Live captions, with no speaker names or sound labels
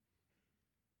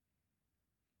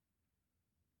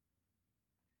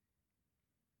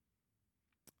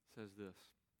says this: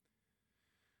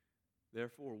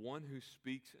 "Therefore, one who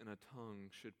speaks in a tongue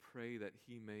should pray that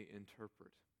he may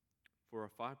interpret. For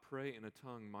if I pray in a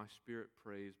tongue, my spirit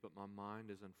prays, but my mind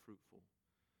is unfruitful.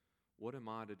 What am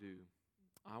I to do?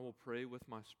 I will pray with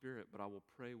my spirit, but I will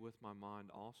pray with my mind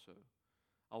also.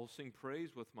 I will sing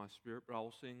praise with my spirit, but I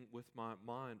will sing with my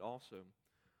mind also.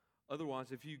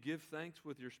 Otherwise, if you give thanks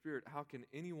with your spirit, how can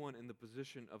anyone in the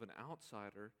position of an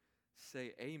outsider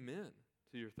say amen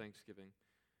to your thanksgiving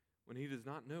when he does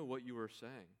not know what you are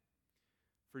saying?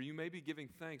 For you may be giving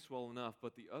thanks well enough,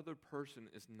 but the other person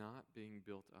is not being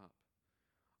built up.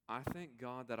 I thank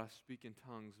God that I speak in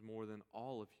tongues more than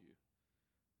all of you.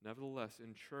 Nevertheless,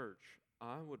 in church,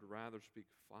 I would rather speak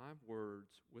 5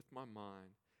 words with my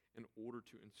mind in order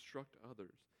to instruct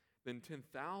others than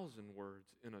 10,000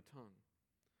 words in a tongue.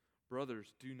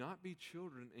 Brothers, do not be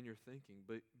children in your thinking,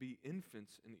 but be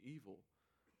infants in evil.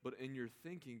 But in your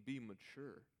thinking be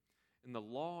mature. In the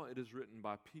law it is written,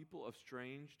 by people of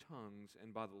strange tongues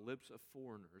and by the lips of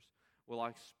foreigners will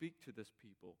I speak to this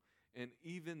people, and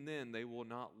even then they will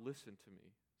not listen to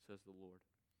me, says the Lord.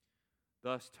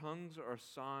 Thus tongues are a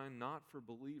sign not for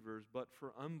believers, but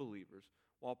for unbelievers,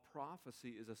 while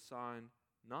prophecy is a sign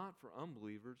not for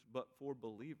unbelievers, but for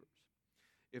believers.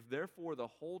 If therefore the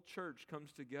whole church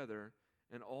comes together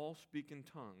and all speak in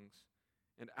tongues,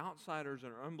 and outsiders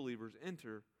and unbelievers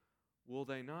enter, will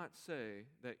they not say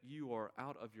that you are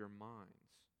out of your minds?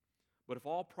 But if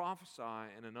all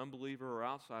prophesy and an unbeliever or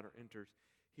outsider enters,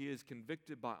 he is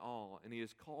convicted by all, and he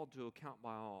is called to account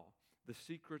by all. The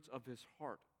secrets of his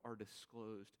heart are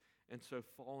disclosed, and so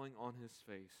falling on his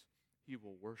face, he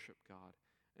will worship God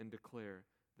and declare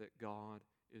that God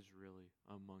is really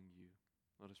among you."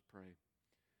 Let us pray.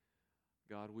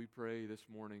 God, we pray this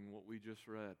morning what we just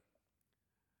read,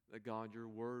 that God, your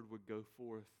word would go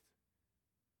forth,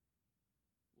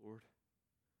 Lord,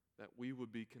 that we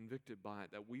would be convicted by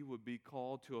it, that we would be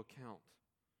called to account,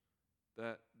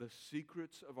 that the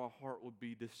secrets of our heart would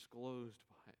be disclosed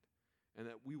by it, and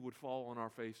that we would fall on our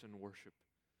face and worship.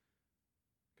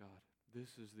 God,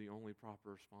 this is the only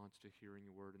proper response to hearing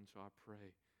your word, and so I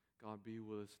pray, God, be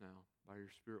with us now by your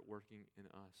Spirit working in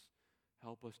us.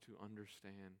 Help us to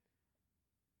understand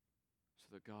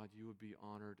so that, God, you would be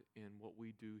honored in what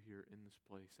we do here in this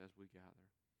place as we gather.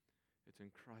 It's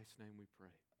in Christ's name we pray.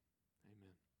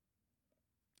 Amen.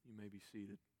 You may be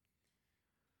seated.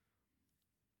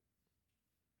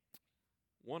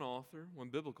 One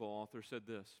biblical author said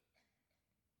this.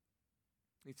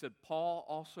 He said, "Paul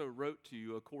also wrote to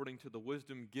you according to the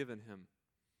wisdom given him,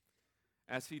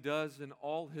 as he does in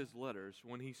all his letters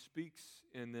when he speaks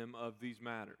in them of these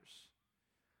matters.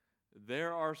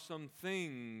 There are some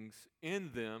things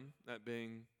in them," that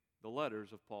being the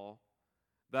letters of Paul,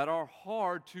 "that are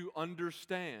hard to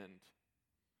understand."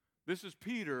 This is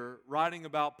Peter writing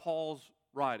about Paul's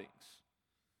writings.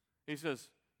 He says,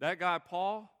 that guy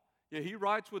Paul, yeah, he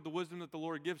writes with the wisdom that the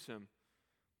Lord gives him.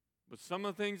 But some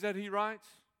of the things that he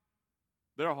writes,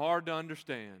 they're hard to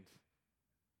understand.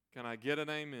 Can I get an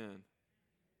amen?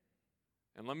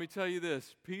 And let me tell you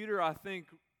this, Peter, I think,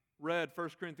 read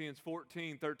 1 Corinthians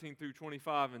 14, 13 through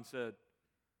 25 and said,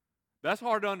 that's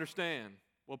hard to understand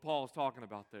what Paul is talking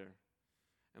about there.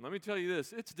 And let me tell you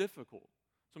this, it's difficult.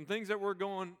 Some things that we're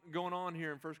going on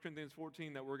here in 1 Corinthians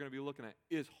 14 that we're going to be looking at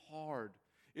is hard.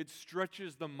 It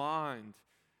stretches the mind.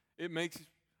 It makes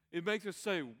us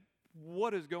say,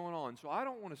 what is going on? So I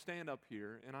don't want to stand up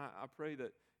here, and I pray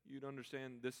that you'd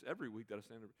understand this every week that I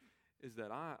stand up, is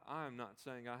that I am not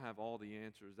saying I have all the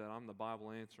answers, that I'm the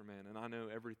Bible answer man, and I know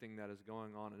everything that is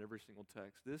going on in every single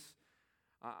text.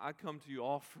 I come to you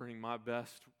offering my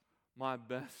best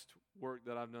work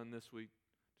that I've done this week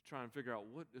to try and figure out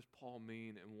what does Paul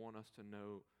mean and want us to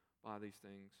know by these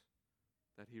things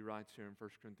that he writes here in 1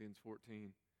 Corinthians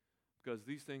 14. Because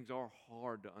these things are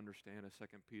hard to understand, as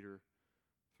 2 Peter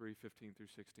 3:15 through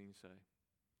 16 say.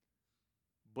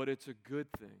 But it's a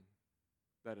good thing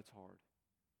that it's hard,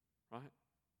 right?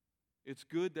 It's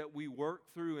good that we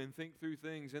work through and think through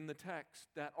things in the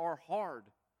text that are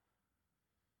hard.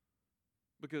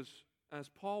 Because as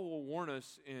Paul will warn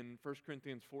us in 1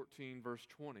 Corinthians 14, verse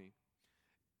 20,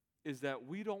 is that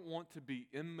we don't want to be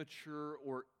immature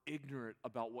or ignorant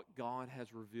about what God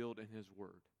has revealed in His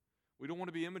Word. We don't want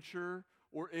to be immature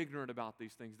or ignorant about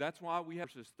these things. That's why we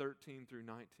have verses 13 through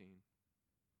 19.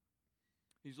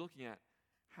 He's looking at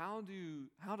how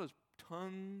does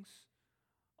tongues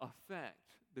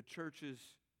affect the church's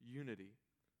unity,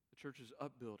 the church's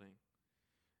upbuilding.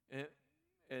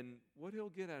 And what he'll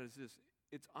get at is this.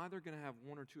 It's either going to have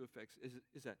one or two effects.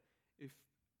 Is that if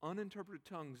uninterpreted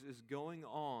tongues is going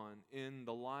on in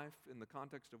the life, in the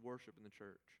context of worship in the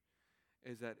church,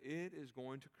 is that it is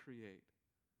going to create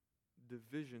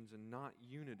divisions and not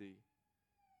unity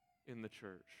in the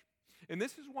church. And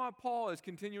this is why Paul is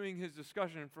continuing his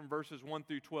discussion from verses 1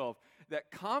 through 12,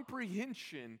 that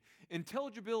comprehension,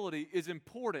 intelligibility is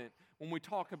important when we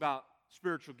talk about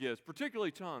spiritual gifts,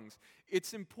 particularly tongues.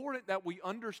 It's important that we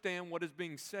understand what is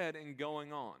being said and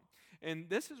going on. And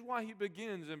this is why he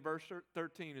begins in verse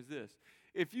 13 is this.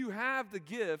 If you have the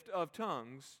gift of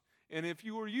tongues, and if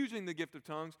you are using the gift of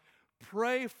tongues,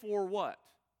 pray for what?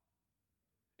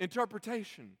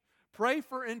 Interpretation. Pray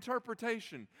for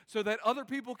interpretation so that other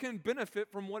people can benefit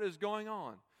from what is going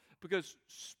on. Because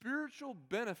spiritual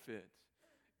benefit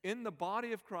in the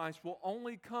body of Christ will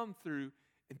only come through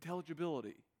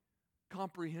intelligibility,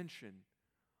 comprehension,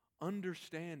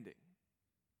 understanding.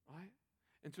 Right?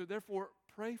 And so therefore,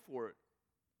 pray for it.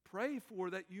 Pray for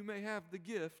that you may have the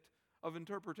gift of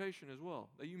interpretation as well,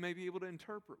 that you may be able to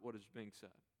interpret what is being said.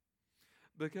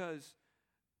 Because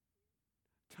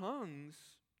tongues,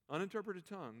 uninterpreted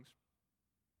tongues,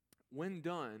 when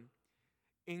done,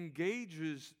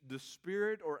 engages the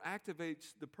spirit or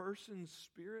activates the person's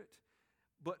spirit,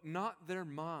 but not their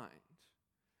mind.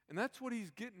 And that's what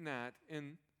he's getting at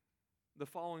in the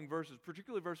following verses,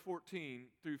 particularly verse 14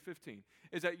 through 15,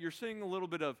 is that you're seeing a little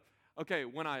bit of, okay,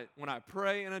 when I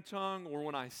pray in a tongue or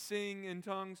when I sing in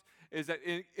tongues, is that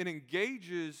it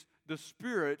engages the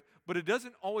spirit, but it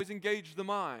doesn't always engage the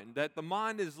mind, that the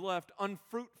mind is left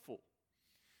unfruitful.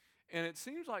 And it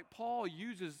seems like Paul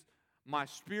uses my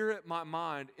spirit, my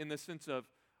mind, in the sense of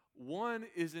one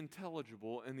is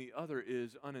intelligible and the other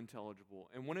is unintelligible.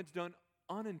 And when it's done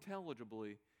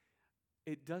unintelligibly,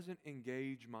 it doesn't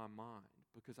engage my mind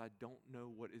because I don't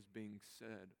know what is being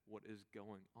said, what is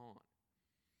going on.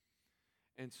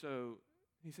 And so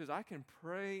he says, I can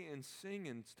pray and sing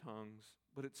in tongues,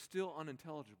 but it's still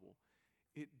unintelligible.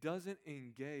 It doesn't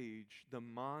engage the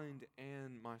mind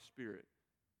and my spirit.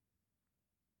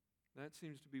 That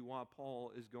seems to be why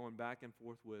Paul is going back and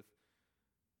forth with,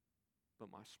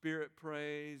 but my spirit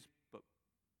prays, but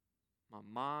my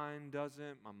mind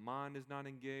doesn't. My mind is not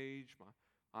engaged.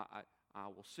 I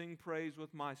will sing praise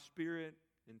with my spirit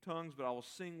in tongues, but I will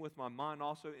sing with my mind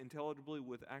also intelligibly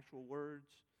with actual words.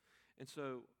 And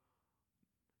so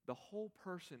the whole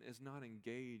person is not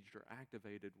engaged or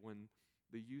activated when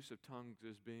the use of tongues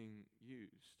is being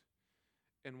used.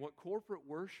 And what corporate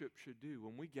worship should do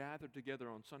when we gather together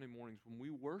on Sunday mornings, when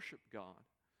we worship God,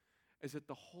 is that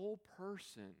the whole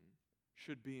person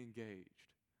should be engaged,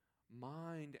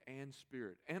 mind and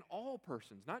spirit. And all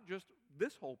persons, not just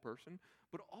this whole person,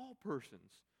 but all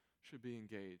persons should be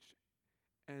engaged.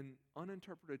 And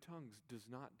uninterpreted tongues does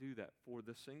not do that for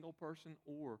the single person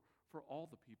or for all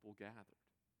the people gathered.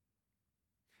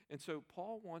 And so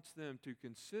Paul wants them to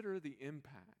consider the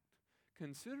impact.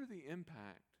 Consider the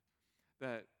impact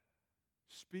that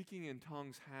speaking in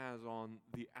tongues has on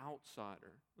the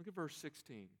outsider. Look at verse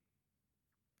 16.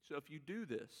 So if you do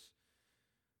this,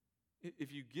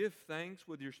 if you give thanks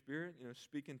with your spirit,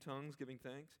 speak in tongues, giving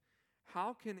thanks,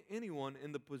 how can anyone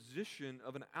in the position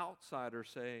of an outsider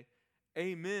say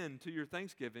amen to your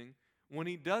thanksgiving when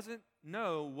he doesn't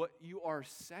know what you are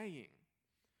saying?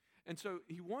 And so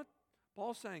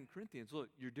Paul's saying, Corinthians, look,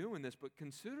 you're doing this, but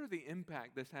consider the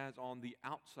impact this has on the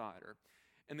outsider.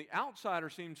 And the outsider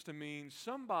seems to mean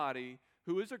somebody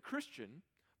who is a Christian,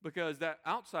 because that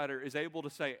outsider is able to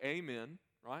say amen,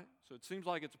 right? So it seems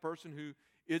like it's a person who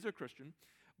is a Christian.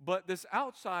 But this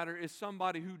outsider is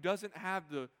somebody who doesn't have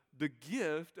the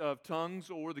gift of tongues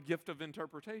or the gift of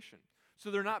interpretation.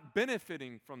 So they're not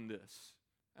benefiting from this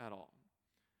at all.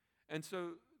 And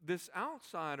so this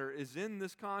outsider is in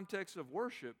this context of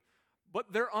worship,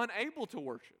 but they're unable to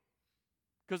worship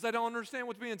because they don't understand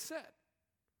what's being said.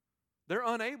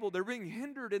 They're being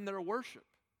hindered in their worship.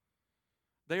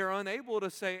 They are unable to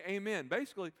say amen.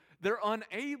 Basically, they're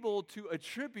unable to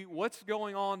attribute what's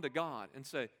going on to God and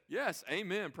say, yes,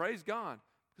 amen, praise God,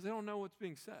 because they don't know what's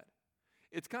being said.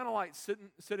 It's kind of like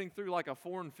sitting through like a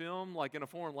foreign film, like in a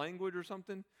foreign language or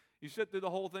something. You sit through the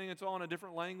whole thing, it's all in a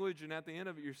different language, and at the end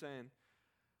of it you're saying,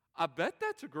 I bet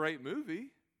that's a great movie.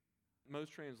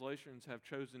 Most translations have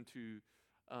chosen to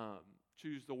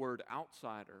choose the word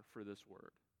outsider for this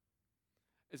word.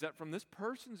 Is that from this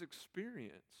person's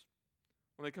experience,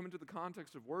 when they come into the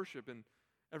context of worship and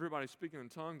everybody's speaking in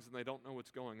tongues and they don't know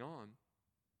what's going on,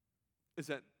 is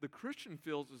that the Christian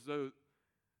feels as though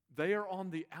they are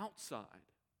on the outside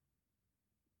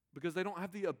because they don't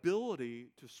have the ability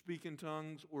to speak in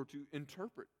tongues or to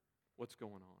interpret what's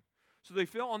going on. So they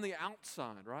feel on the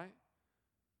outside, right?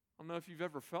 I don't know if you've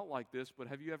ever felt like this, but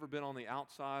have you ever been on the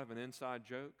outside of an inside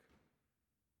joke?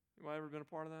 Anybody ever been a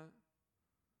part of that?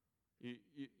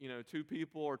 You know, two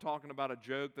people are talking about a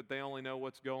joke that they only know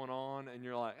what's going on, and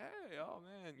you're like, hey, oh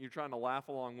man, you're trying to laugh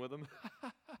along with them.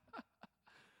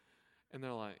 And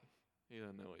they're like, he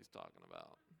doesn't know what he's talking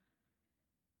about.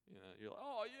 You know, you're like,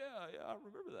 oh yeah, I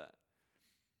remember that.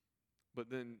 But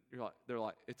then they're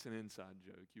like, it's an inside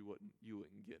joke. You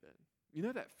wouldn't get it. You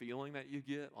know that feeling that you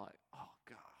get, like, oh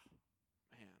God,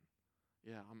 man,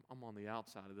 yeah, I'm on the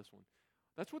outside of this one.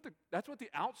 That's what the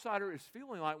outsider is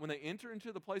feeling like when they enter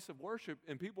into the place of worship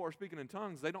and people are speaking in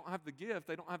tongues. They don't have the gift.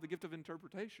 They don't have the gift of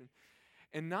interpretation.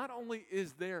 And not only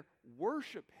is their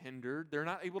worship hindered, they're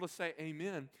not able to say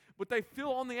amen, but they feel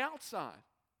on the outside.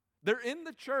 They're in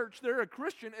the church, they're a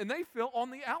Christian, and they feel on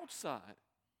the outside.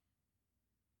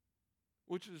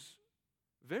 Which is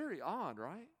very odd,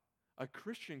 right? A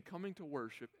Christian coming to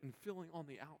worship and feeling on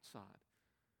the outside.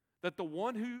 That the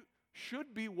one who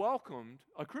should be welcomed,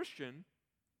 a Christian,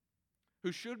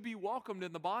 who should be welcomed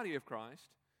in the body of Christ,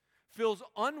 feels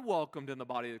unwelcomed in the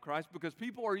body of Christ because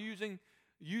people are using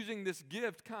this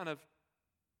gift kind of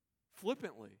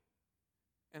flippantly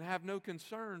and have no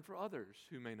concern for others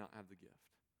who may not have the gift.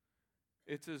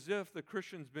 It's as if the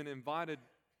Christian's been invited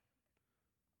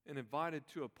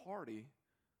to a party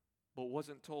but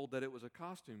wasn't told that it was a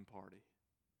costume party,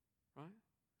 right?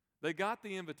 They got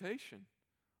the invitation,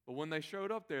 but when they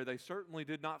showed up there, they certainly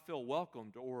did not feel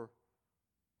welcomed or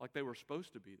like they were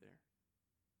supposed to be there.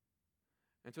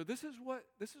 And so this is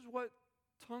what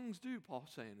tongues do,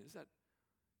 Paul's saying, is that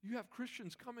you have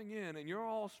Christians coming in and you're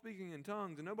all speaking in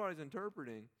tongues and nobody's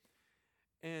interpreting,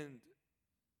 and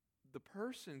the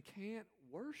person can't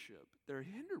worship. They're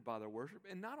hindered by their worship,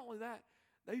 and not only that,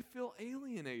 they feel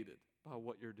alienated by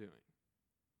what you're doing.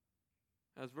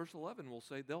 As verse 11 will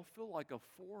say, they'll feel like a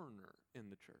foreigner in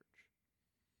the church.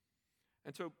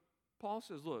 And so Paul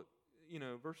says, look,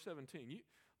 verse 17,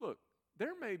 look,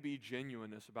 there may be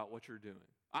genuineness about what you're doing.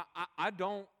 I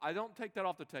don't take that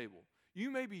off the table.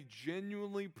 You may be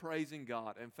genuinely praising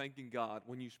God and thanking God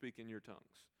when you speak in your tongues.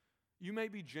 You may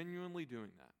be genuinely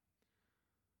doing that.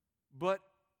 But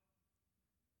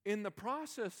in the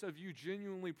process of you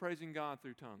genuinely praising God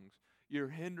through tongues, you're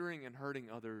hindering and hurting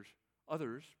others,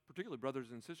 particularly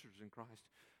brothers and sisters in Christ,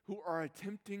 who are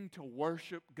attempting to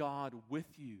worship God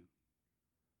with you.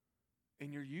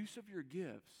 In your use of your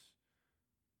gifts,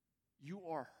 you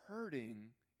are hurting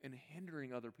and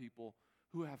hindering other people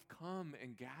who have come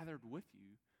and gathered with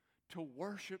you to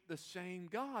worship the same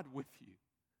God with you.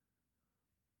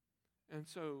 And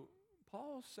so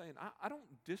Paul's saying, I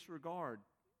don't disregard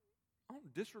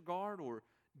or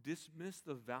dismiss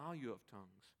the value of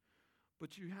tongues,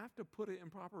 but you have to put it in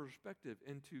proper perspective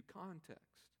into context,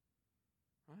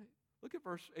 right? Look at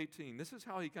verse 18. This is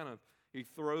how he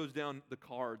throws down the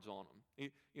cards on them.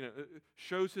 He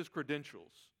shows his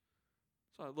credentials.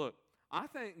 So look, I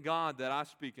thank God that I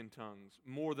speak in tongues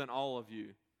more than all of you.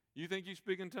 You think you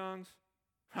speak in tongues?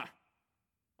 Ha!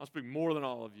 I speak more than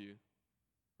all of you,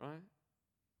 right?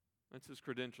 That's his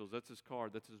credentials. That's his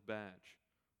card. That's his badge.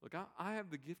 Look, I have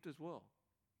the gift as well.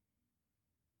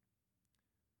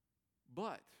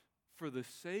 But for the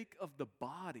sake of the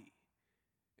body,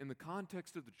 in the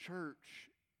context of the church,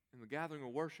 in the gathering of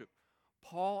worship,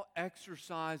 Paul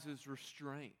exercises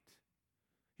restraint.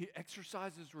 He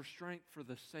exercises restraint for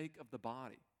the sake of the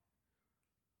body.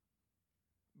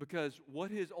 Because what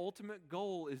his ultimate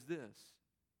goal is this.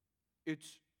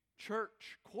 It's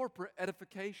church, corporate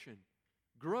edification,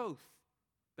 growth.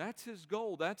 That's his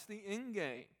goal. That's the end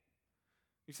game.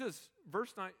 He says,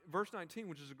 verse 19,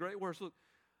 which is a great verse,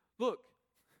 look,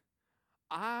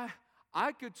 I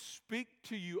could speak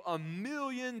to you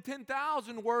 1,000,000,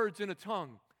 10,000 words in a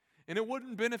tongue, and it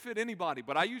wouldn't benefit anybody,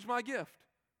 but I use my gift.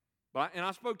 And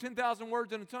I spoke 10,000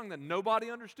 words in a tongue that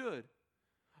nobody understood.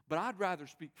 But I'd rather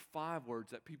speak 5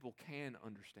 words that people can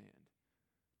understand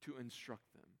to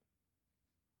instruct them.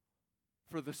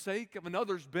 For the sake of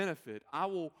another's benefit, I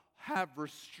will have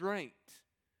restraint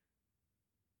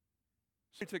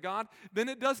to God, then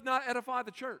it does not edify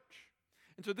the church.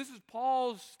 And so this is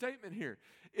Paul's statement here.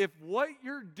 If what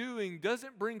you're doing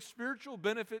doesn't bring spiritual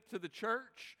benefit to the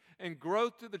church and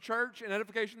growth to the church and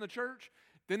edification of the church,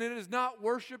 then it is not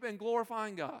worship and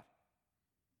glorifying God.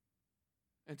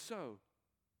 And so,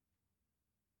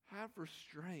 have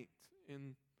restraint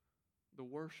in the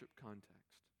worship context.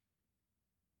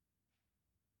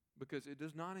 Because it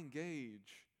does not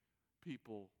engage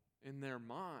people in their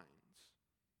minds.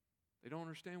 They don't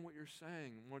understand what you're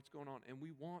saying and what's going on, and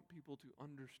we want people to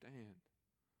understand.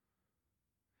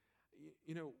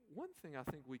 One thing I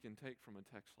think we can take from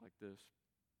a text like this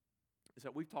is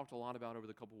that we've talked a lot about over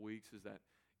the couple of weeks is that,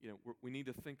 we need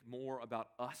to think more about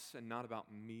us and not about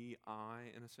me,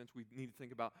 in a sense. We need to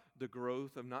think about the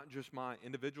growth of not just my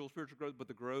individual spiritual growth, but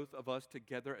the growth of us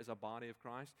together as a body of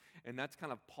Christ. And that's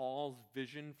kind of Paul's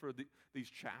vision for these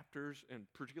chapters, and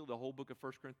particularly the whole book of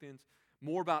 1 Corinthians.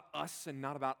 More about us and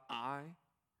not about I,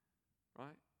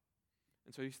 right?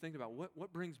 And so he's thinking about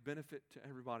what brings benefit to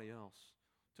everybody else,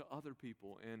 to other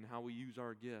people, and how we use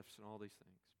our gifts and all these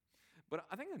things. But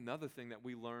I think another thing that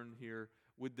we learn here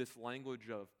with this language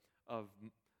of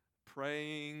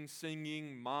praying,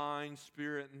 singing, mind,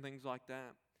 spirit, and things like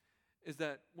that, is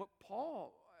that what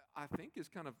Paul, I think, is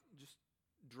kind of just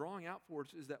drawing out for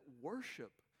us is that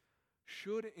worship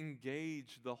should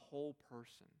engage the whole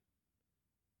person.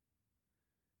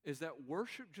 Is that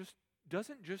worship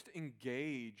doesn't just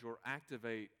engage or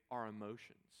activate our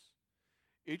emotions.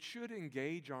 It should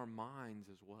engage our minds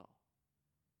as well,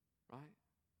 right?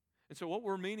 And so what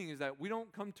we're meaning is that we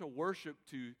don't come to worship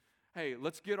to, hey,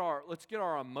 let's get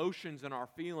our emotions and our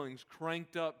feelings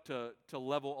cranked up to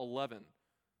level 11,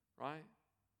 right?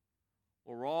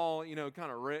 Well, we're all,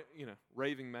 kind of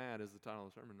raving mad is the title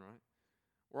of the sermon, right?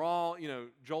 We're all,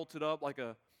 jolted up like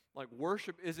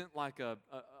worship isn't like a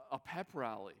pep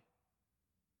rally.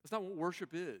 That's not what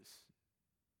worship is.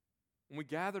 When we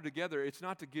gather together, it's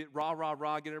not to get rah, rah,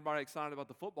 rah, get everybody excited about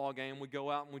the football game. We go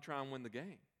out and we try and win the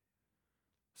game.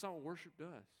 That's not what worship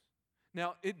does.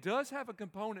 Now, it does have a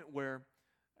component where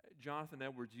Jonathan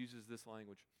Edwards uses this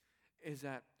language, is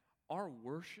that our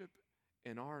worship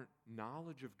and our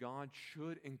knowledge of God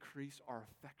should increase our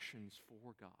affections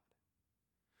for God.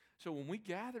 So when we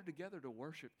gather together to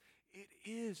worship, it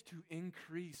is to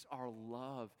increase our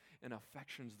love and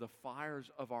affections, the fires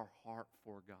of our heart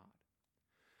for God.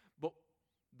 But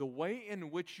the way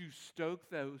in which you stoke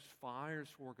those fires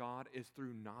for God is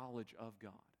through knowledge of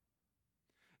God.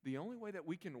 The only way that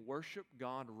we can worship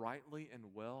God rightly and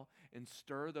well and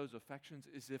stir those affections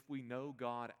is if we know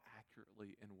God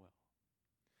accurately and well.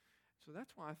 So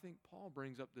that's why I think Paul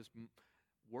brings up this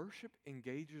worship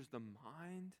engages the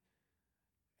mind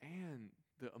and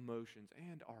the emotions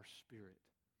and our spirit,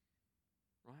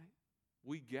 right?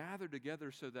 We gather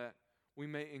together so that we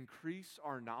may increase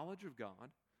our knowledge of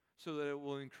God, so that it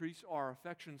will increase our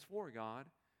affections for God,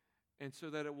 and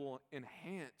so that it will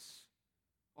enhance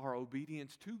our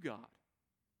obedience to God.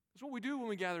 That's what we do when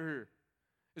we gather here.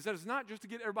 Is that it's not just to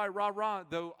get everybody rah-rah,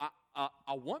 though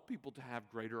I want people to have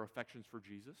greater affections for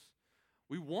Jesus.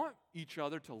 We want each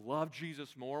other to love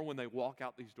Jesus more when they walk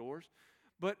out these doors.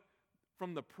 But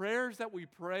from the prayers that we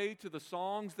pray, to the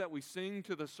songs that we sing,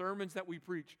 to the sermons that we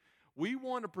preach, we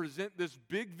want to present this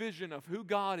big vision of who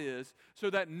God is, so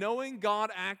that knowing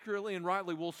God accurately and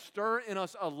rightly will stir in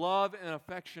us a love and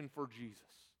affection for Jesus.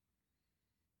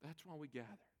 That's why we gather.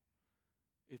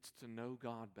 It's to know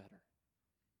God better.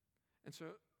 And so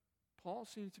Paul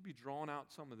seems to be drawing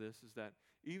out some of this, is that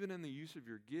even in the use of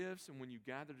your gifts and when you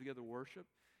gather together worship,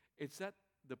 it's that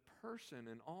the person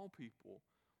and all people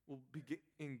will be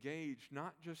engaged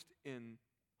not just in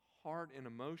heart and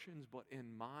emotions, but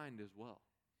in mind as well.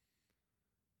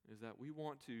 Is that we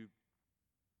want to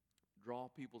draw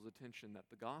people's attention that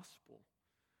the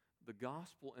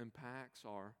gospel impacts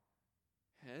our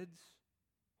heads,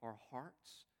 our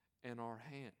hearts, and our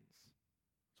hands.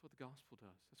 That's what the gospel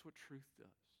does. That's what truth does.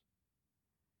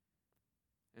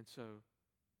 And so,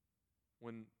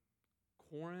 when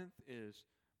Corinth is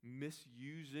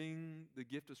misusing the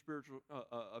gift of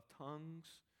of tongues,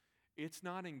 it's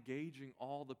not engaging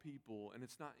all the people, and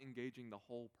it's not engaging the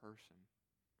whole person.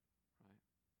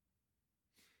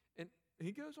 Right? And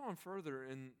he goes on further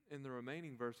in the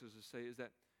remaining verses to say is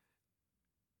that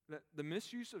the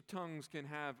misuse of tongues can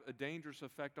have a dangerous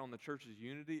effect on the church's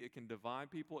unity. It can divide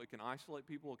people. It can isolate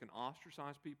people. It can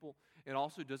ostracize people. It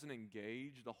also doesn't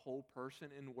engage the whole person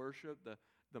in worship,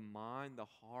 the mind, the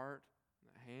heart,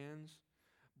 the hands.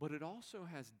 But it also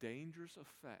has dangerous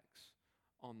effects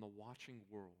on the watching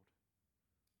world,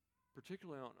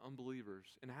 particularly on unbelievers.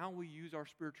 And how we use our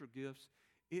spiritual gifts,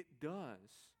 it does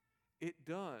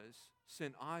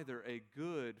send either a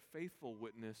good, faithful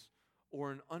witness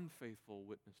or an unfaithful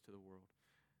witness to the world.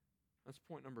 That's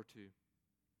point number 2.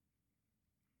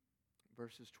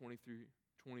 Verses 20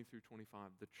 through 25,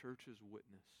 the church's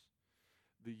witness.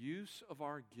 The use of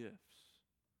our gifts.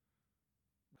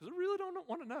 Because I really don't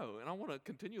want to know, and I want to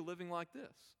continue living like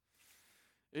this.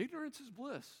 Ignorance is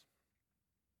bliss.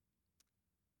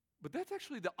 But that's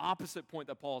actually the opposite point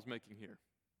that Paul's making here.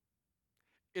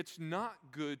 It's not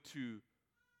good to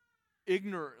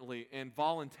ignorantly and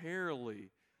voluntarily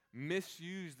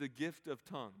misuse the gift of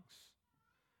tongues.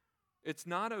 It's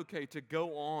not okay to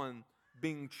go on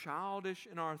being childish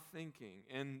in our thinking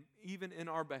and even in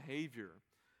our behavior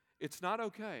It's not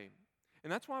okay.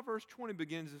 And that's why verse 20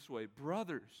 begins this way.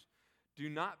 Brothers, do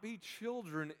not be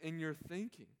children in your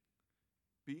thinking.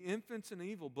 Be infants in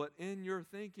evil, but in your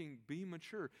thinking be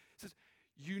mature. It says,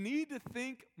 you need to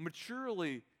think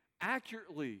maturely,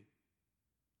 accurately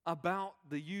about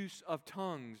the use of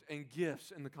tongues and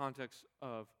gifts in the context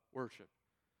of worship.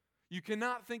 You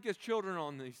cannot think as children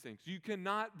on these things. You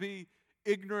cannot be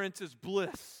ignorance is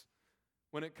bliss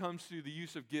when it comes to the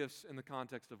use of gifts in the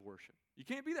context of worship. You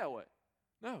can't be that way.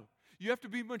 No. You have to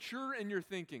be mature in your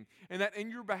thinking, and that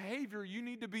in your behavior you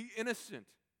need to be innocent.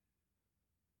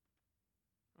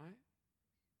 Right?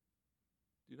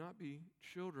 Do not be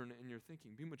children in your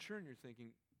thinking. Be mature in your thinking.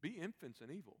 Be infants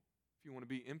in evil, if you want to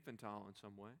be infantile in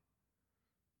some way.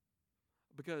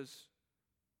 Because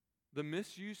the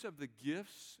misuse of the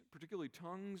gifts, particularly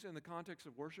tongues in the context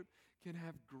of worship, can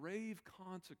have grave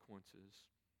consequences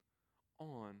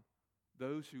on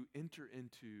those who enter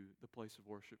into the place of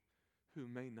worship who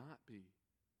may not be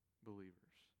believers.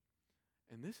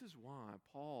 And this is why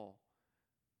Paul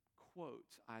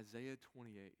quotes Isaiah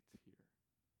 28 here.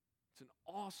 It's an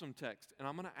awesome text, and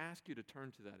I'm going to ask you to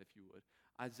turn to that if you would.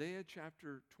 Isaiah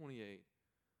chapter 28,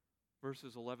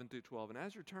 verses 11 through 12. And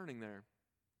as you're turning there,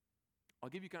 I'll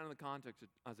give you kind of the context of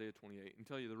Isaiah 28 and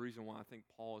tell you the reason why I think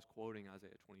Paul is quoting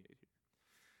Isaiah 28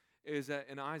 here. Is that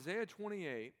in Isaiah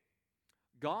 28,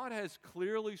 God has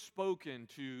clearly spoken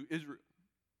to Israel.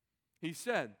 He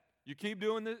said, you keep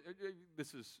doing this.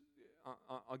 This is,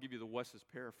 I'll give you the Wes's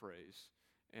paraphrase.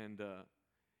 And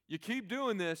you keep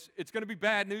doing this, it's going to be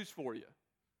bad news for you.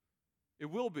 It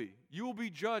will be. You will be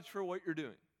judged for what you're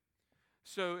doing.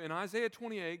 So in Isaiah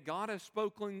 28, God has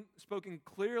spoken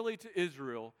clearly to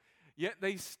Israel, yet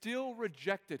they still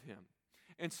rejected him.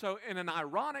 And so in an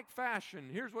ironic fashion,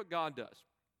 here's what God does.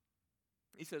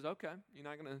 He says, okay, you're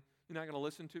not going to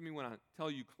listen to me when I tell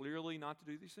you clearly not to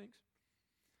do these things?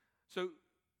 So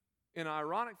in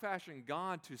ironic fashion,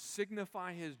 God, to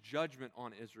signify his judgment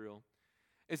on Israel,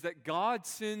 is that God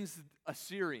sends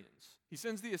Assyrians. He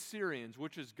sends the Assyrians,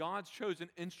 which is God's chosen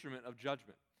instrument of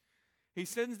judgment. He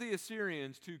sends the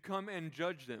Assyrians to come and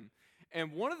judge them.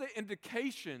 And one of the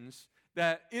indications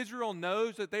that Israel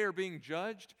knows that they are being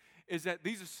judged is that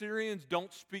these Assyrians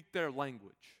don't speak their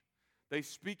language. They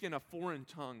speak in a foreign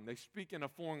tongue. They speak in a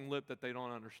foreign lip that they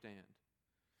don't understand.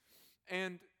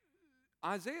 And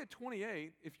Isaiah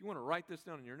 28, if you want to write this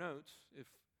down in your notes, if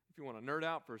you want to nerd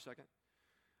out for a second,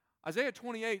 Isaiah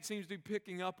 28 seems to be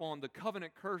picking up on the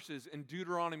covenant curses in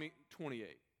Deuteronomy 28.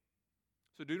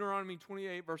 So Deuteronomy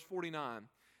 28, verse 49,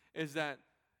 is that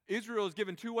Israel is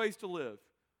given two ways to live.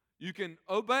 You can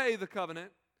obey the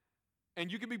covenant,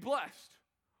 and you can be blessed.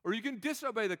 Or you can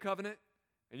disobey the covenant,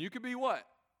 and you can be what?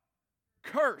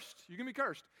 Cursed. You can be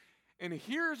cursed. And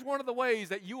here's one of the ways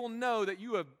that you will know that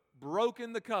you have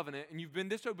broken the covenant, and you've been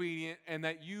disobedient, and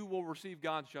that you will receive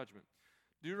God's judgment.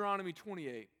 Deuteronomy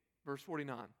 28, verse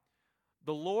 49.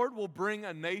 The Lord will bring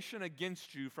a nation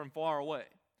against you from far away,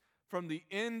 from the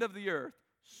end of the earth,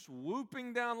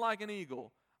 swooping down like an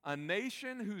eagle, a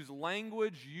nation whose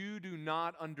language you do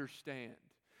not understand.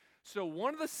 So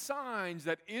one of the signs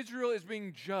that Israel is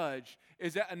being judged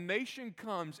is that a nation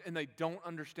comes and they don't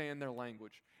understand their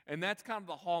language. And that's kind of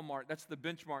the hallmark, that's the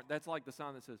benchmark, that's like the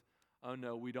sign that says, oh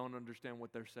no, we don't understand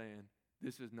what they're saying.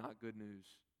 This is not good news.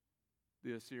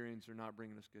 The Assyrians are not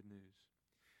bringing us good news.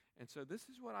 And so this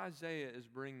is what Isaiah is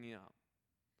bringing up.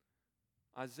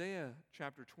 Isaiah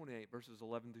chapter 28, verses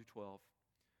 11 through 12.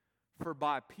 For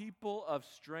by people of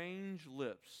strange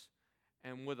lips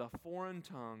and with a foreign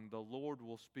tongue, the Lord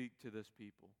will speak to this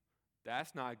people.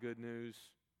 That's not good news.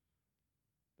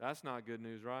 That's not good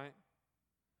news, right?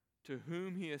 To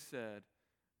whom he has said,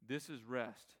 this is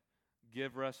rest.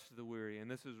 Give rest to the weary,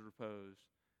 and this is repose.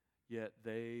 Yet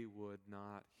they would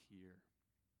not hear.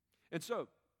 And so,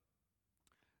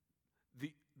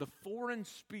 the foreign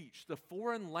speech, the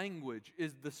foreign language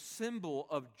is the symbol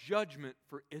of judgment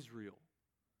for Israel.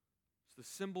 It's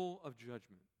the symbol of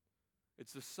judgment.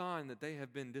 It's the sign that they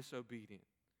have been disobedient.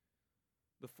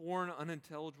 The foreign,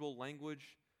 unintelligible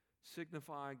language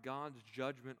signified God's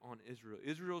judgment on Israel.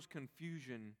 Israel's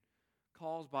confusion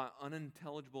caused by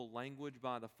unintelligible language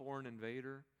by the foreign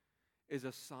invader is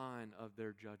a sign of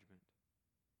their judgment.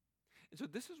 And so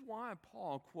this is why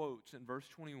Paul quotes in verse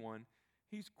 21,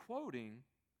 he's quoting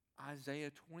Isaiah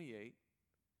 28,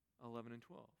 11 and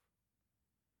 12.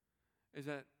 Is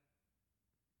that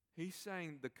he's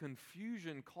saying the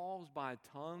confusion caused by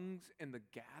tongues and the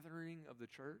gathering of the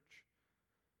church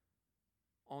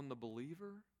on the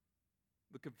believer,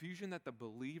 the confusion that the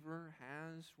believer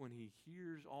has when he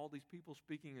hears all these people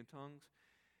speaking in tongues,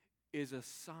 is a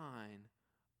sign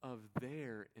of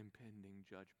their impending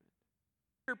judgment.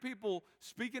 Hear people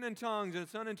speaking in tongues and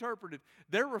it's uninterpreted,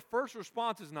 their first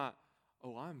response is not,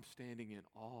 oh, I'm standing in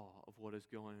awe of what is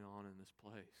going on in this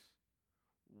place.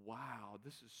 Wow,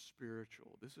 this is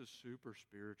spiritual. This is super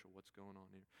spiritual, what's going on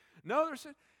here. No, they're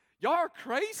saying, y'all are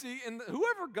crazy, and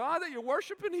whoever God that you're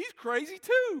worshiping, he's crazy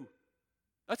too.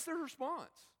 That's their response.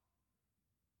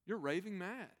 You're raving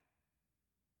mad.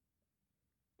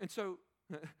 And so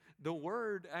the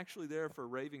word actually there for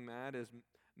raving mad is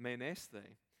meneste,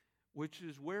 which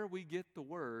is where we get the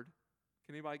word,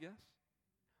 can anybody guess?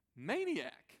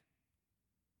 Maniac.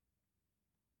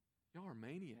 Y'all are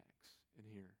maniacs in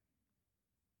here.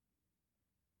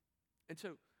 And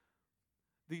so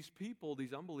these people,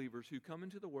 these unbelievers who come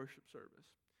into the worship service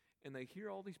and they hear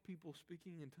all these people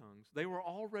speaking in tongues, they were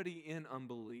already in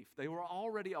unbelief. They were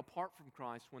already apart from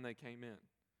Christ when they came in.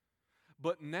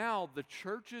 But now the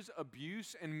church's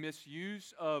abuse and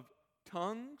misuse of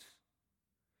tongues,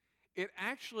 it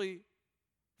actually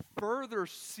further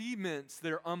cements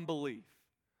their unbelief.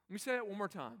 Let me say that one more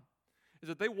time. Is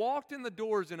that they walked in the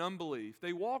doors in unbelief.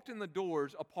 They walked in the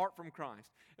doors apart from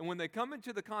Christ. And when they come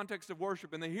into the context of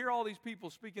worship and they hear all these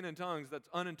people speaking in tongues that's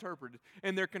uninterpreted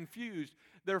and they're confused,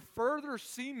 they're further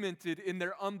cemented in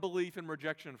their unbelief and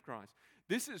rejection of Christ.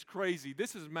 This is crazy.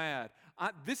 This is mad.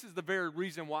 This is the very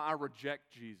reason why I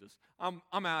reject Jesus. I'm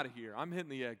out of here. I'm hitting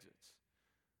the exits.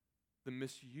 The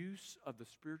misuse of the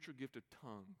spiritual gift of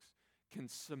tongues can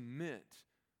cement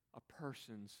a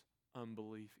person's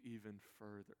unbelief even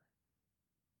further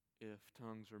if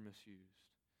tongues are misused.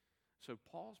 So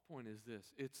Paul's point is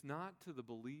this: it's not to the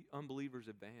unbeliever's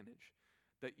advantage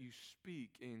that you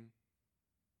speak in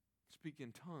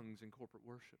tongues in corporate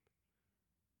worship.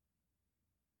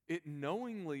 It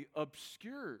knowingly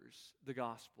obscures the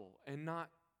gospel and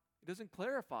it doesn't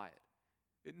clarify it.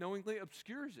 It knowingly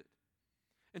obscures it.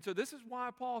 And so this is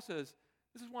why Paul says,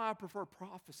 this is why I prefer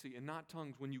prophecy and not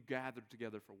tongues when you gather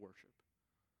together for worship.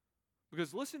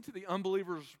 Because listen to the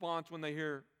unbeliever's response when they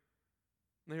hear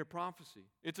prophecy.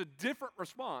 It's a different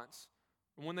response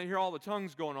from when they hear all the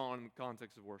tongues going on in the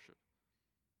context of worship.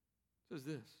 It says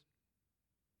this: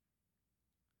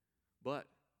 but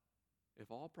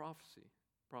if all prophesy,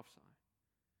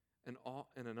 and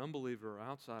an unbeliever or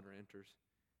outsider enters,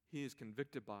 he is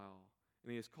convicted by all,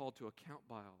 and he is called to account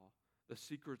by all. The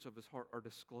secrets of his heart are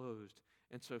disclosed,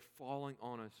 and so falling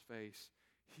on his face,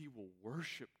 he will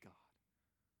worship God.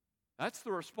 That's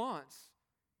the response.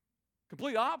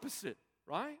 Complete opposite,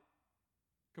 right?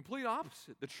 Complete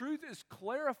opposite. The truth is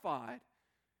clarified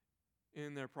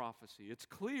in their prophecy. It's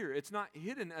clear. It's not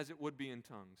hidden as it would be in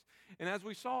tongues. And as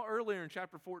we saw earlier in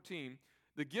chapter 14,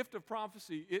 the gift of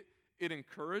prophecy, it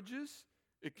encourages,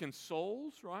 it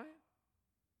consoles, right?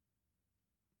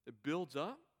 It builds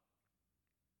up.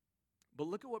 But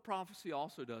look at what prophecy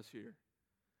also does here.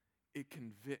 It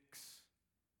convicts.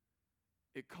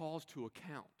 It calls to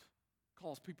account.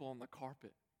 Calls people on the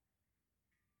carpet.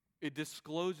 It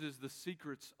discloses the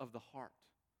secrets of the heart.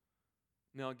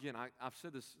 Now again, I've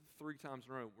said this 3 times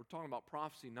in a row. We're talking about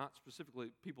prophecy, not specifically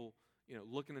people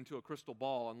looking into a crystal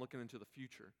ball and looking into the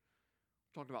future.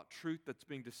 We're talking about truth that's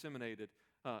being disseminated,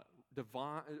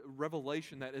 divine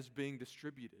revelation that is being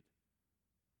distributed.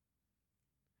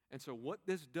 And so what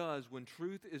this does when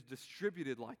truth is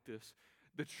distributed like this,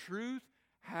 the truth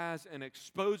has an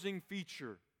exposing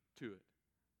feature to it.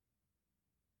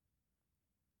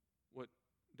 What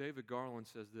David Garland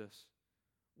says this: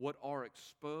 what are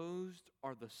exposed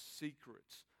are the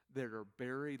secrets that are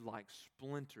buried like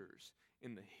splinters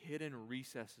in the hidden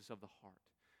recesses of the heart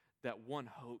that one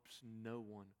hopes no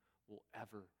one will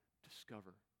ever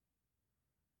discover.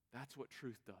 That's what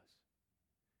truth does.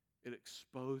 It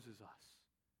exposes us.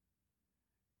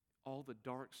 All the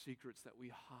dark secrets that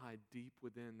we hide deep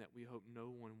within that we hope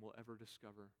no one will ever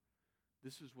discover.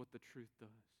 This is what the truth does.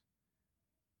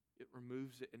 It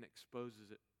removes it and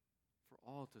exposes it for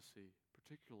all to see,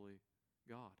 particularly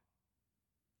God.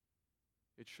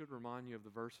 It should remind you of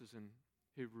the verses in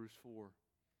Hebrews 4,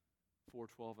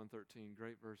 12 and 13.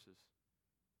 Great verses.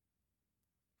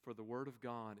 For the word of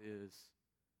God is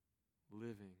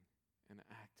living and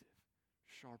active,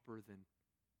 sharper than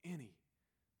any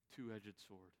two-edged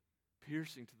sword,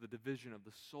 piercing to the division of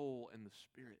the soul and the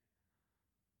spirit,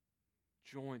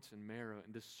 joints and marrow,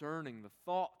 and discerning the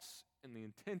thoughts and the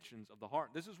intentions of the heart.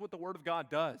 This is what the Word of God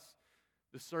does.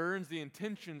 Discerns the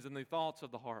intentions and the thoughts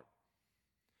of the heart.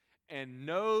 And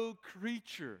no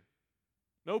creature,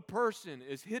 no person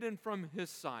is hidden from His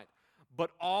sight,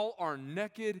 but all are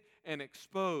naked and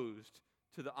exposed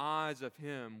to the eyes of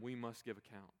Him we must give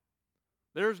account.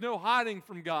 There is no hiding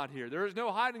from God here. There is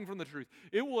no hiding from the truth.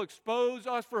 It will expose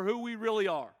us for who we really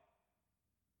are.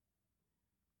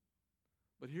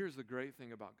 But here's the great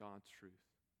thing about God's truth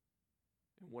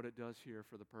and what it does here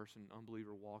for the person,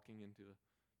 unbeliever, walking into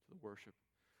the worship,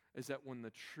 is that when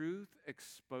the truth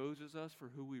exposes us for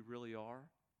who we really are,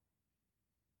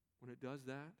 when it does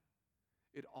that,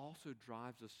 it also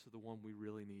drives us to the one we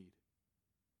really need,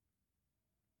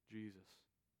 Jesus.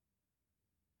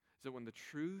 So when the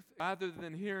truth, rather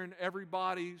than hearing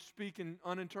everybody speaking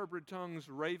uninterpreted tongues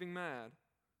raving mad,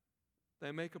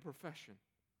 they make a profession.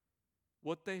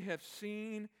 What they have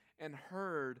seen and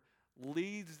heard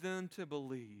leads them to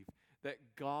believe that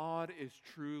God is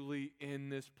truly in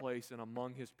this place and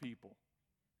among His people.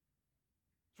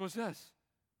 That's what it says.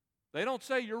 They don't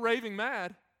say you're raving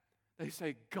mad. They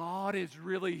say God is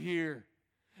really here.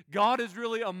 God is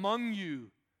really among you.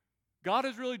 God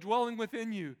is really dwelling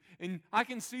within you. And I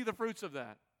can see the fruits of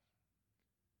that.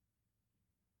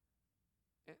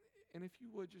 And if you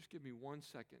would, just give me 1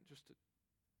 second just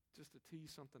to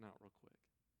tease something out real quick.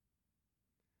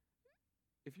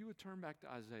 If you would turn back to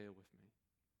Isaiah with me.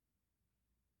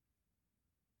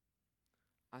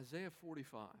 Isaiah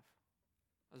 45.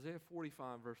 Isaiah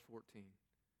 45, verse 14.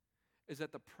 Is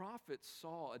that the prophets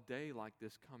saw a day like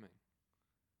this coming.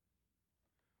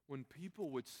 When people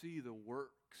would see the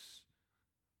works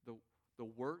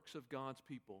of God's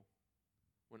people.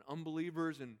 When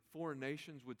unbelievers in foreign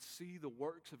nations would see the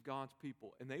works of God's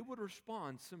people. And they would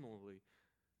respond similarly.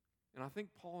 And I think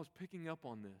Paul is picking up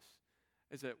on this.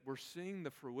 Is that we're seeing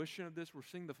the fruition of this. We're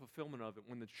seeing the fulfillment of it.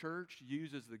 When the church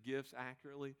uses the gifts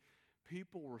accurately,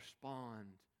 people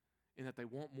respond in that they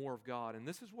want more of God. And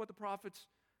this is what the prophets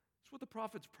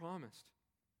promised.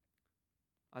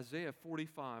 Isaiah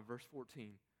 45, verse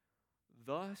 14.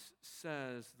 Thus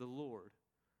says the Lord,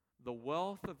 the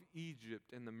wealth of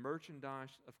Egypt and the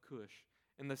merchandise of Cush,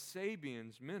 and the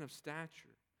Sabians, men of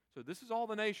stature. So this is all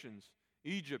the nations,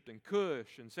 Egypt and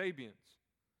Cush and Sabians.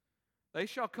 They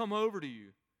shall come over to you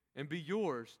and be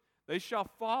yours. They shall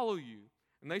follow you,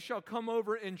 and they shall come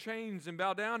over in chains and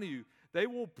bow down to you. They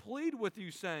will plead with you,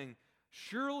 saying,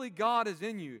 surely God is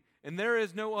in you, and there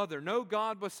is no other, no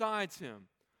God besides Him.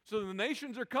 So the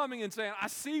nations are coming and saying, I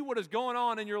see what is going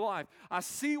on in your life. I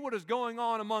see what is going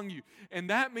on among you. And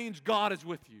that means God is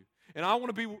with you. And I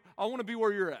want to be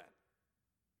where you're at.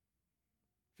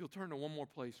 If you'll turn to one more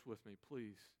place with me,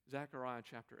 please. Zechariah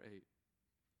chapter 8.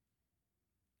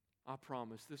 I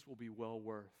promise this will be well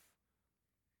worth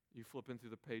you flipping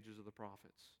through the pages of the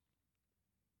prophets.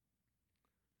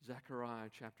 Zechariah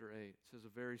chapter 8 says a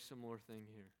very similar thing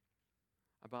here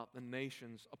about the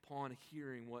nations upon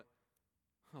hearing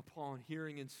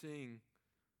and seeing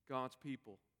God's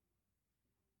people.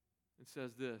 It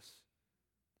says this,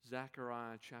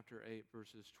 Zechariah chapter 8,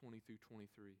 verses 20 through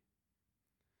 23.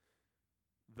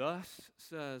 Thus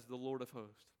says the Lord of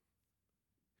hosts,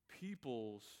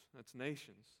 peoples, that's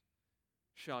nations,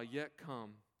 shall yet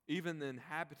come, even the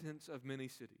inhabitants of many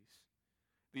cities.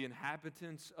 The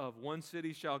inhabitants of one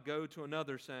city shall go to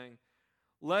another, saying,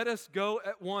 let us go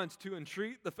at once to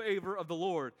entreat the favor of the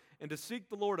Lord and to seek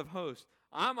the Lord of hosts.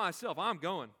 I myself, I'm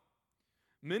going.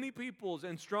 Many peoples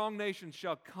and strong nations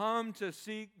shall come to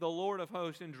seek the Lord of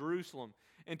hosts in Jerusalem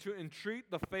and to entreat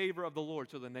the favor of the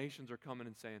Lord. So the nations are coming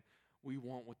and saying, we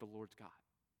want what the Lord's got.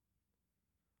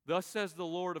 Thus says the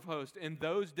Lord of hosts, in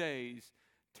those days,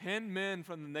 10 men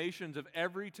from the nations of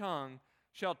every tongue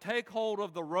shall take hold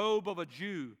of the robe of a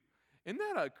Jew. Isn't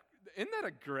that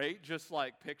a great just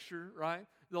like picture, right?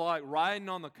 They're like riding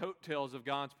on the coattails of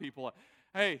God's people. Like,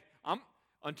 hey,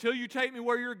 until you take me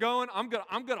where you're going, I'm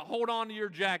gonna hold on to your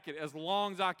jacket as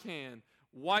long as I can,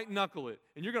 white knuckle it,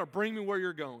 and you're gonna bring me where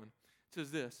you're going. It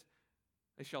says this: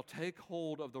 they shall take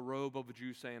hold of the robe of a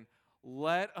Jew, saying,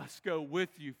 let us go with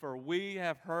you, for we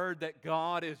have heard that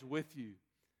God is with you.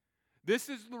 This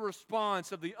is the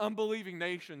response of the unbelieving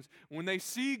nations when they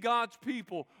see God's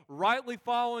people rightly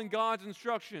following God's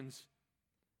instructions.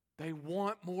 They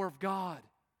want more of God.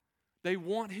 They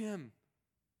want Him.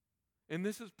 And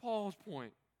this is Paul's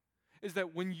point, is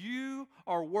that when you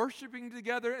are worshiping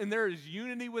together and there is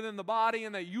unity within the body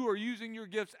and that you are using your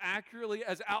gifts accurately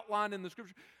as outlined in the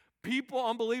Scripture, people,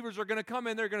 unbelievers, are going to come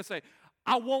in, they're going to say,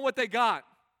 I want what they got.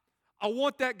 I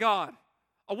want that God.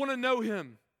 I want to know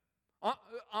Him.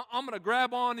 I'm going to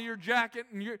grab onto your jacket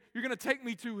and you're going to take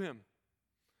me to Him.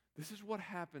 This is what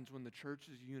happens when the church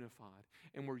is unified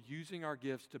and we're using our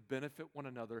gifts to benefit one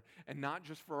another and not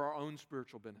just for our own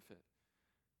spiritual benefit.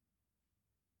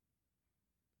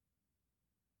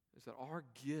 Is that our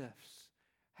gifts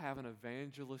have an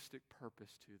evangelistic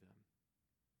purpose to them.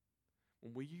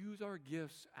 When we use our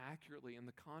gifts accurately in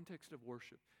the context of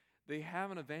worship, they have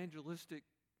an evangelistic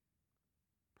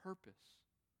purpose.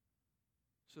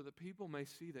 so that people may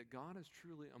see that God is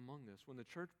truly among us. When the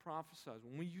church prophesies,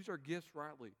 when we use our gifts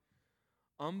rightly,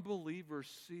 unbelievers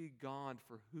see God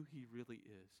for who He really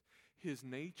is. His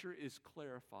nature is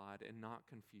clarified and not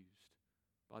confused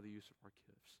by the use of our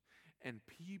gifts. And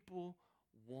people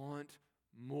want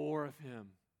more of Him.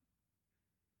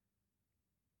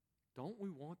 Don't we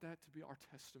want that to be our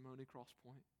testimony,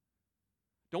 Crosspoint?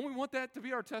 Don't we want that to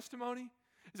be our testimony?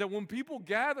 Is that when people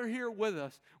gather here with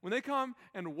us, when they come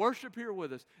and worship here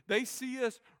with us, they see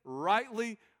us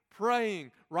rightly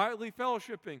praying, rightly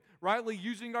fellowshipping, rightly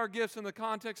using our gifts in the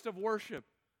context of worship,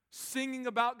 singing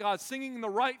about God, singing the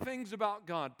right things about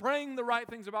God, praying the right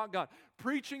things about God,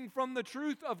 preaching from the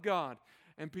truth of God.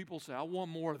 And people say, I want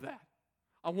more of that.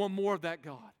 I want more of that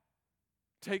God.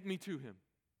 Take me to Him.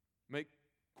 Make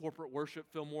corporate worship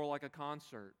feel more like a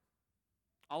concert.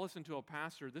 I listened to a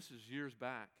pastor, this is years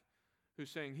back, who's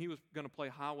saying he was going to play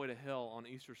Highway to Hell on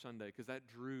Easter Sunday because that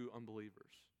drew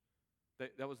unbelievers.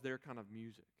 That was their kind of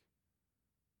music.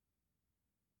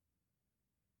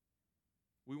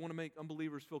 We want to make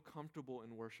unbelievers feel comfortable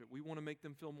in worship. We want to make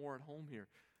them feel more at home here.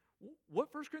 What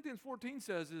 1 Corinthians 14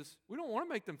 says is we don't want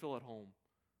to make them feel at home.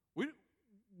 We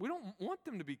don't want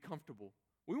them to be comfortable.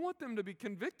 We want them to be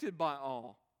convicted by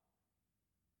awe.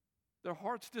 Their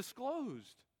hearts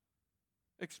disclosed,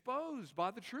 exposed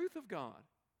by the truth of God.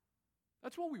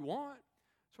 That's what we want.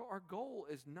 So our goal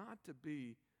is not to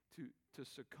be to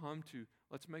succumb to,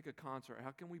 let's make a concert.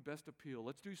 How can we best appeal?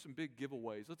 Let's do some big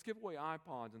giveaways. Let's give away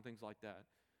iPods and things like that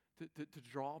to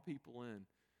draw people in.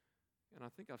 And I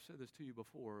think I've said this to you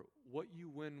before. What you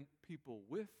win people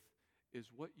with is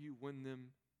what you win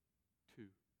them to.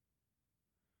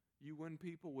 You win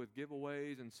people with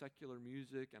giveaways and secular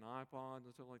music and iPods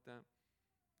and stuff like that.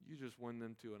 You just win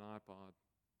them to an iPod.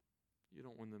 You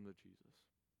don't win them to Jesus.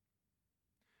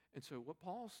 And so what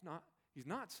he's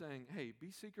not saying, hey, be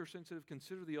seeker sensitive,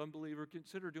 consider the unbeliever,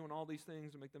 consider doing all these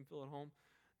things to make them feel at home.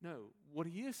 No, what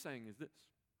he is saying is this.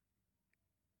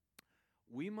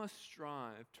 We must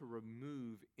strive to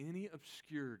remove any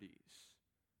obscurities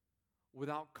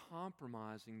without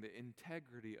compromising the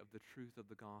integrity of the truth of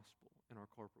the gospel in our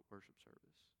corporate worship service.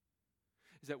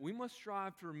 Is that we must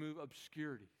strive to remove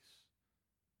obscurities,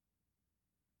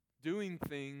 doing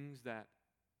things that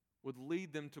would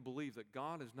lead them to believe that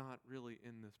God is not really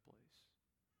in this place.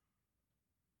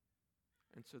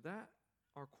 And so that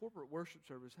our corporate worship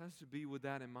service has to be with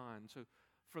that in mind. So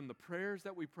from the prayers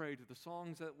that we pray to the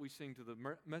songs that we sing to the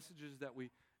messages that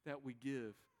we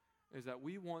give, is that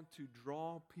we want to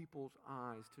draw people's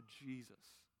eyes to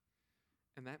Jesus.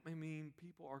 And that may mean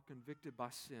people are convicted by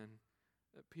sin,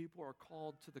 that people are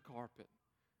called to the carpet,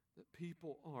 that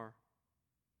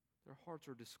their hearts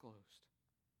are disclosed.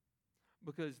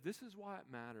 Because this is why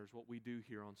it matters what we do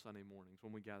here on Sunday mornings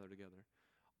when we gather together.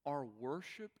 Our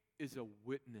worship is a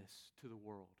witness to the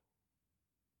world.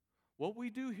 What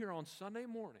we do here on Sunday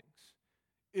mornings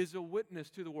is a witness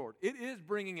to the world. It is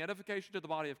bringing edification to the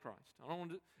body of Christ. I don't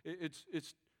want to. It's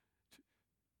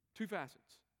two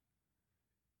facets.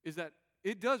 Is that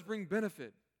it does bring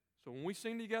benefit. So when we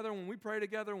sing together, when we pray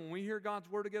together, when we hear God's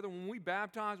word together, when we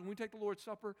baptize, when we take the Lord's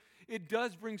Supper, it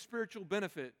does bring spiritual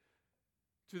benefit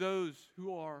to those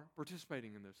who are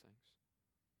participating in those things.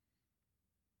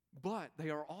 But they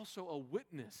are also a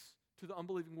witness to the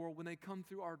unbelieving world when they come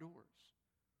through our doors.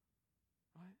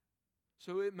 Right?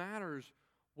 So it matters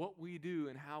what we do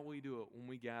and how we do it when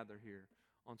we gather here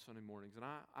on Sunday mornings. And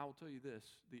I will tell you this,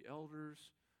 the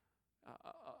elders,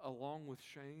 along with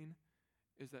Shane,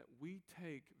 is that we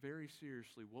take very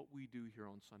seriously what we do here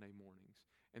on Sunday mornings.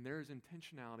 And there is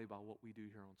intentionality about what we do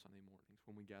here on Sunday mornings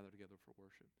when we gather together for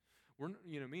worship.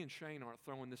 Me and Shane aren't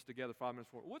throwing this together 5 minutes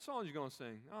before. What song are you going to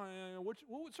sing? Oh, yeah, what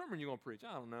sermon are you going to preach?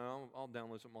 I don't know. I'll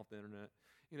download something off the internet.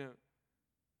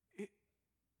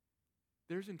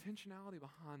 There's intentionality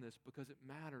behind this because it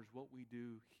matters what we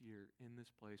do here in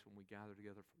this place when we gather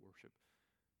together for worship,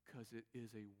 because it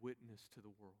is a witness to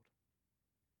the world.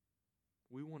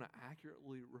 We want to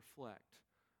accurately reflect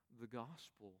the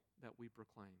gospel that we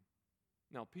proclaim.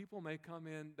 Now, people may come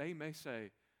in, they may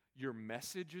say, your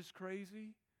message is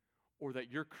crazy, or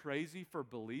that you're crazy for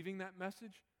believing that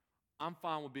message. I'm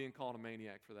fine with being called a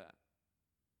maniac for that,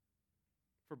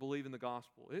 for believing the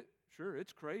gospel.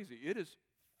 It's crazy. It is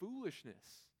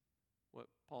foolishness, what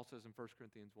Paul says in 1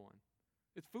 Corinthians 1.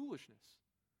 It's foolishness.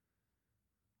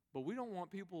 But we don't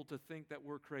want people to think that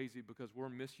we're crazy because we're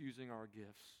misusing our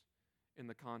gifts in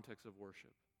the context of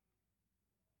worship.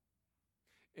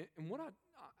 And what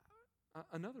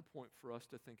another point for us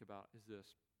to think about is this,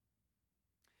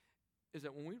 is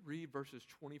that when we read verses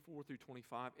 24 through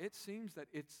 25, it seems that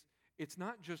it's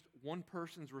not just one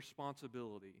person's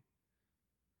responsibility,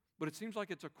 But it seems like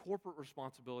it's a corporate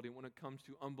responsibility when it comes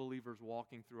to unbelievers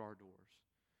walking through our doors.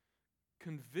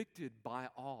 Convicted by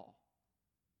all.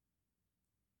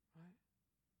 Right?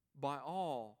 By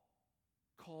all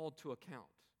called to account.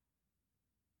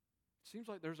 It seems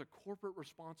like there's a corporate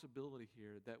responsibility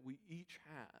here that we each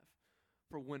have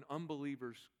for when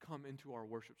unbelievers come into our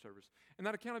worship service. And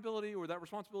that accountability or that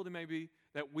responsibility may be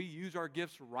that we use our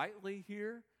gifts rightly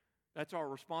here. That's our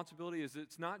responsibility, is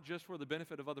it's not just for the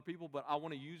benefit of other people, but I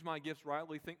want to use my gifts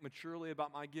rightly, think maturely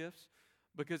about my gifts,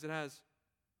 because it has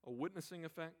a witnessing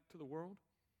effect to the world.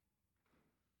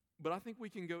 But I think we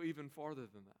can go even farther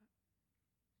than that.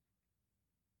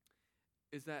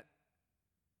 Is that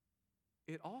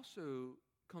it also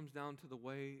comes down to the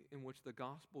way in which the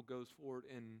gospel goes forward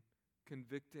in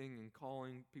convicting and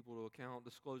calling people to account,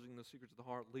 disclosing the secrets of the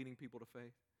heart, leading people to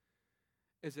faith.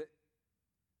 Is that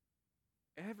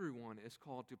everyone is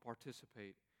called to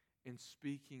participate in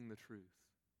speaking the truth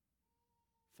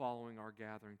following our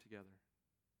gathering together.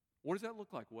 What does that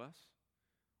look like, Wes?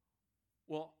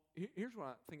 Well, here's what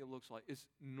I think it looks like. It's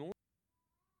normal.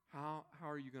 How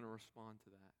are you going to respond to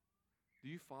that? Do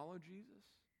you follow Jesus?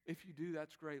 If you do,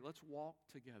 that's great. Let's walk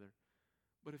together.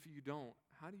 But if you don't,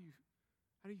 how do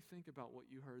you think about what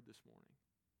you heard this morning?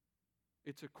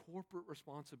 It's a corporate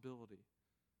responsibility.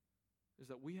 Is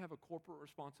that we have a corporate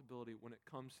responsibility when it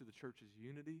comes to the church's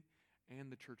unity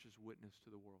and the church's witness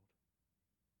to the world.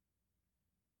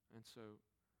 And so,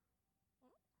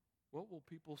 what will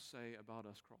people say about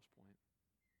us, Crosspoint?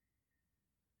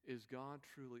 Is God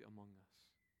truly among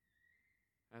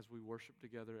us? As we worship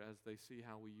together, as they see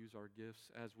how we use our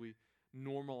gifts, as we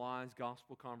normalize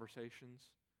gospel conversations,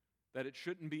 that it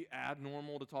shouldn't be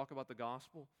abnormal to talk about the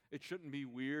gospel. It shouldn't be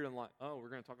weird and like, oh, we're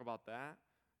going to talk about that?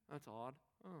 That's odd.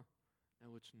 Oh.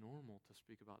 No, it's normal to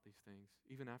speak about these things,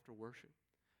 even after worship.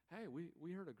 Hey,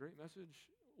 we heard a great message.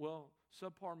 Well,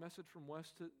 subpar message from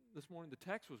Wes this morning. The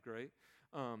text was great.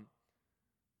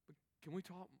 But can we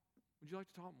talk? Would you like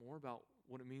to talk more about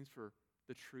what it means for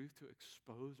the truth to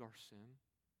expose our sin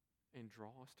and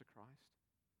draw us to Christ?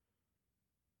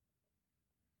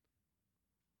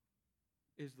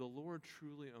 Is the Lord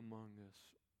truly among us,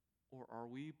 or are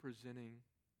we presenting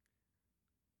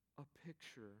a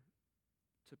picture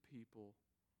to people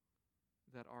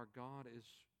that our God is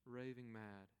raving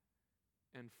mad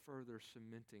and further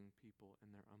cementing people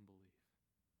in their unbelief?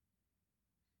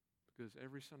 Because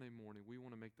every Sunday morning we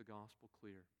want to make the gospel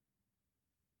clear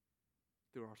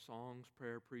through our songs,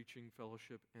 prayer, preaching,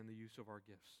 fellowship, and the use of our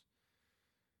gifts.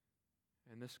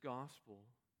 And this gospel,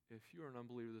 if you are an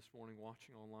unbeliever this morning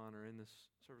watching online or in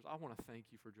this service, I want to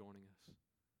thank you for joining us.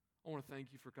 I want to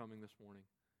thank you for coming this morning.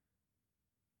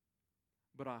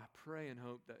 But I pray and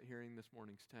hope that hearing this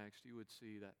morning's text, you would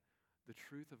see that the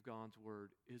truth of God's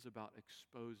word is about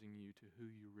exposing you to who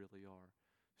you really are,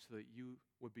 so that you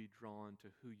would be drawn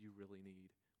to who you really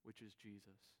need, which is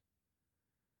Jesus.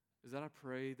 Is that I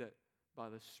pray that by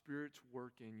the Spirit's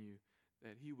work in you,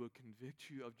 that He will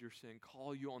convict you of your sin,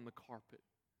 call you on the carpet,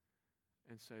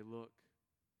 and say, look,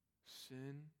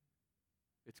 sin,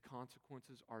 its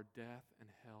consequences are death and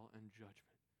hell and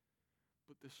judgment.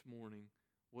 But this morning,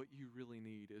 what you really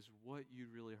need is what you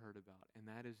really heard about, and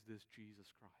that is this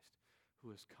Jesus Christ, who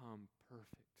has come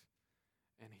perfect,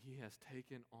 and He has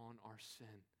taken on our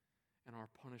sin and our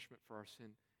punishment for our sin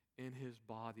in His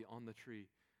body on the tree.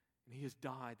 And He has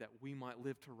died that we might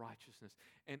live to righteousness.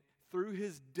 And through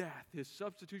His death, His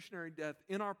substitutionary death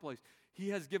in our place,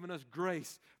 He has given us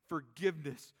grace,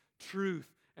 forgiveness,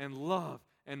 truth, and love,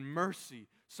 and mercy,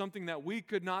 something that we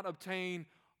could not obtain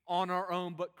on our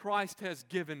own, but Christ has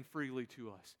given freely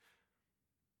to us.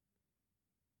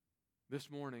 This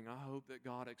morning, I hope that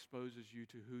God exposes you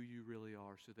to who you really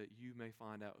are, so that you may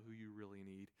find out who you really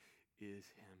need is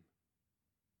Him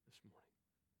this morning.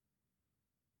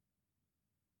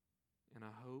 And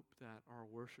I hope that our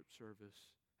worship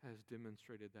service has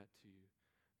demonstrated that to you,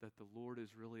 that the Lord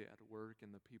is really at work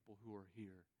in the people who are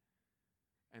here,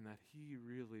 and that He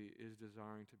really is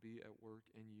desiring to be at work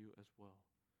in you as well.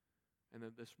 And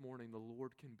that this morning the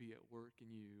Lord can be at work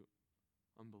in you,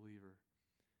 unbeliever,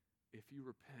 if you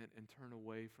repent and turn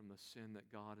away from the sin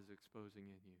that God is exposing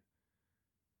in you.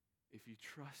 If you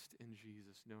trust in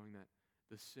Jesus, knowing that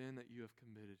the sin that you have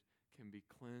committed can be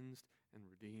cleansed and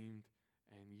redeemed,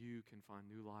 and you can find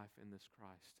new life in this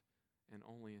Christ and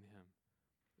only in Him.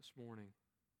 This morning,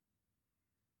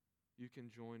 you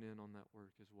can join in on that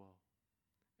work as well,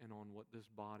 and on what this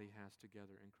body has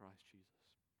together in Christ Jesus.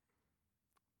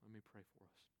 Let me pray for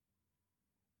us.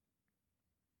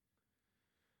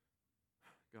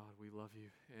 God, we love you,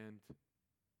 and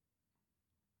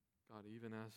God, even as